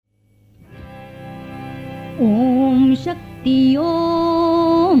ஓம் சக்தி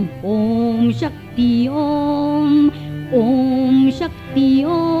ஓம் ஓம் சக்தி ஓம் ஓம் சக்தி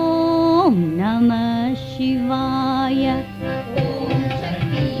ஓம் நம சிவாய. ஓம்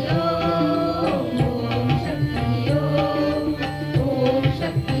சக்தி ஓம் ஓம் சக்தி ஓம் ஓம்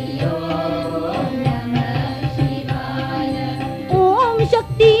சக்தி ஓம் நம சிவாய. ஓம்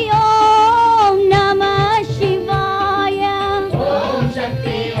சக்தி ஓம் நம சிவாய. ஓம்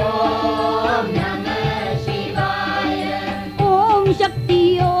சக்தி ஓம் நம சிவாய. ஓம் சக்தி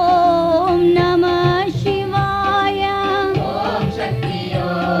ஓம் நம சிவாய. ஓம் சக்தி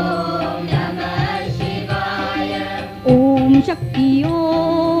ஓம் நம சிவாய. ஓம் சக்தி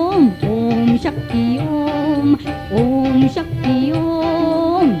ஓம் ஓம் சக்தி ஓம் ஓம் சக்தி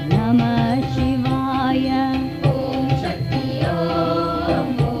ஓம் நம சிவாய. ஓம் சக்தி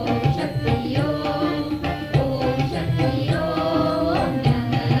ஓம் ஓம் சக்தி ஓம் ஓம் சக்தி ஓம்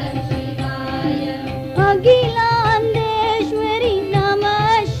நம சிவாய. அகிலாண்டேஸ்வரி நம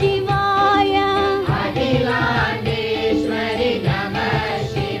சிவாய. அகிலாண்டேஸ்வரி நம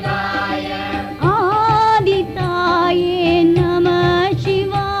சிவாய. ஆதிதாயே நம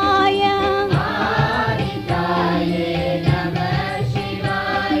சிவாய. ஆதிதாயே நம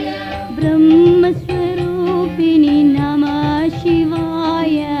சிவாய. பிரம்மஸ்வரூபிணி நம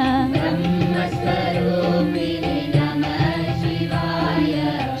சிவாய. பிரம்மஸ்வரூபிணி நம சிவாய.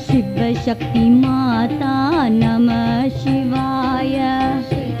 சிவசக்தி மாதா நம சிவாய.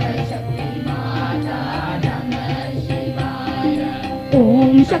 சிவசக்தி மாதா நம சிவாய.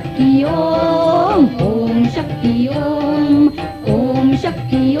 ஓம் சக்தி ஓம் ஓம் சக்தி ஓம் ஓம்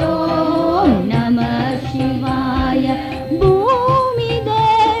சக்தி ஓம் நம சிவாய. பூமி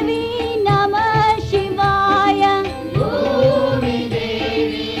தேவி நம சிவாய. பூமி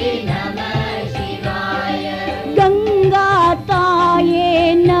தேவி நம சிவாய. கங்கா தாயே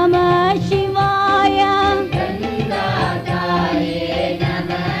நம சிவாய. கங்கா தாயே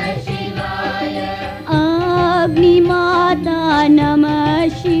நம சிவாய. அக்னி மாதா நம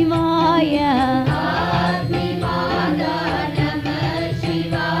சிவாய. அக்னி மாதா நம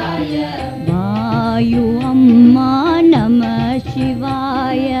சிவாய. வாயு அம்மா நம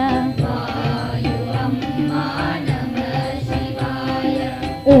சிவாய. வாயு அம்மா நம சிவாய.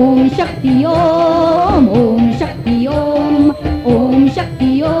 ஓம் சக்தி ஓம் ஓம் சக்தி ஓம் ஓம்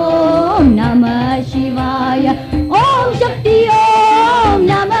சக்தி ஓம் நம சிவாய. ஓம் சக்தி ஓம்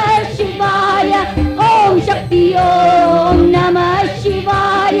நம சிவாய. ஓம் சக்தி ஓம் நம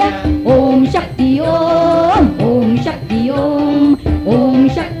சிவாய. ஓம் சக்தி ஓம் ஓம் சக்தி ஓம் ஓம்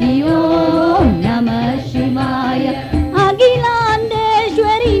சக்தி ஓம் நம சிவாய.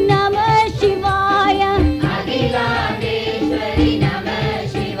 அகிலாண்டேஸ்வரி நம சிவாய. அகிலாண்டேஸ்வரி நம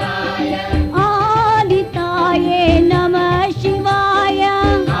சிவாய. ஆதிதாயே நம சிவாய.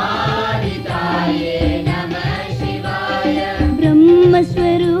 ஆதிதாயே நம சிவாய.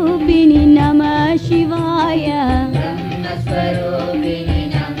 பிரம்மஸ்வரூபிணி நம சிவாய. பிரம்மஸ்வரூபிணி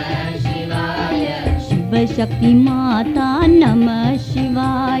நம சிவாய. சிவசக்தி மாதா நம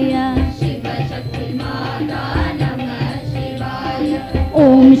சிவாய. சிவசக்தி மாதா நம சிவாய.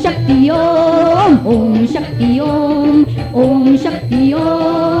 ஓம் சக்தி ஓம் ஓம் சக்தி ஓம் ஓம் சக்தி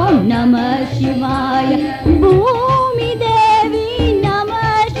ஓம் நம சிவாய. பூமி தேவி நம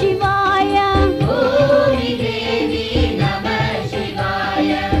சிவாய. பூமி தேவி நம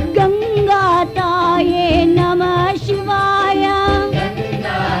சிவாய. கங்கா தாயே நம சிவாய.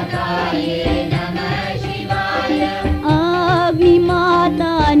 கங்கா தாயே நம சிவாய. அக்னி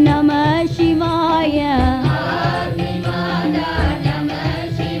மாதா நம சிவாய. அக்னி மாதா நம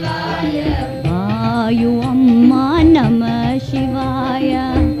சிவாய. வாயு அம்மா நம சிவாய.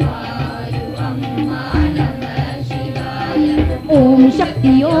 வாயு அம்மா நம சிவாய. ஓம்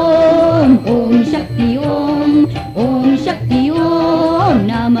சக்தி ஓம் ஓம் சக்தி ஓம் ஓம் சக்தி ஓம்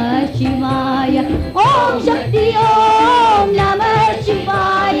நம சிவாய. ஓம் சக்தி ஓம் நம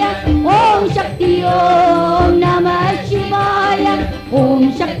சிவாய. ஓம் சக்தி ஓம் நம சிவாய. ஓம்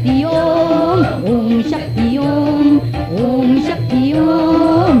சக்தி ஓம் ஓம் சக்தி ஓம் ஓம் சக்தி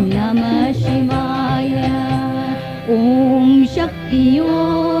ஓம் நம சிவாய. ஓம் சக்தி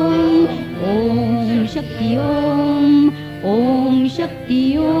ஓம் ஓம் சக்தி ஓம் ஓம் சக்தி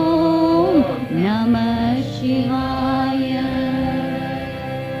ஓம் நம சிவாய.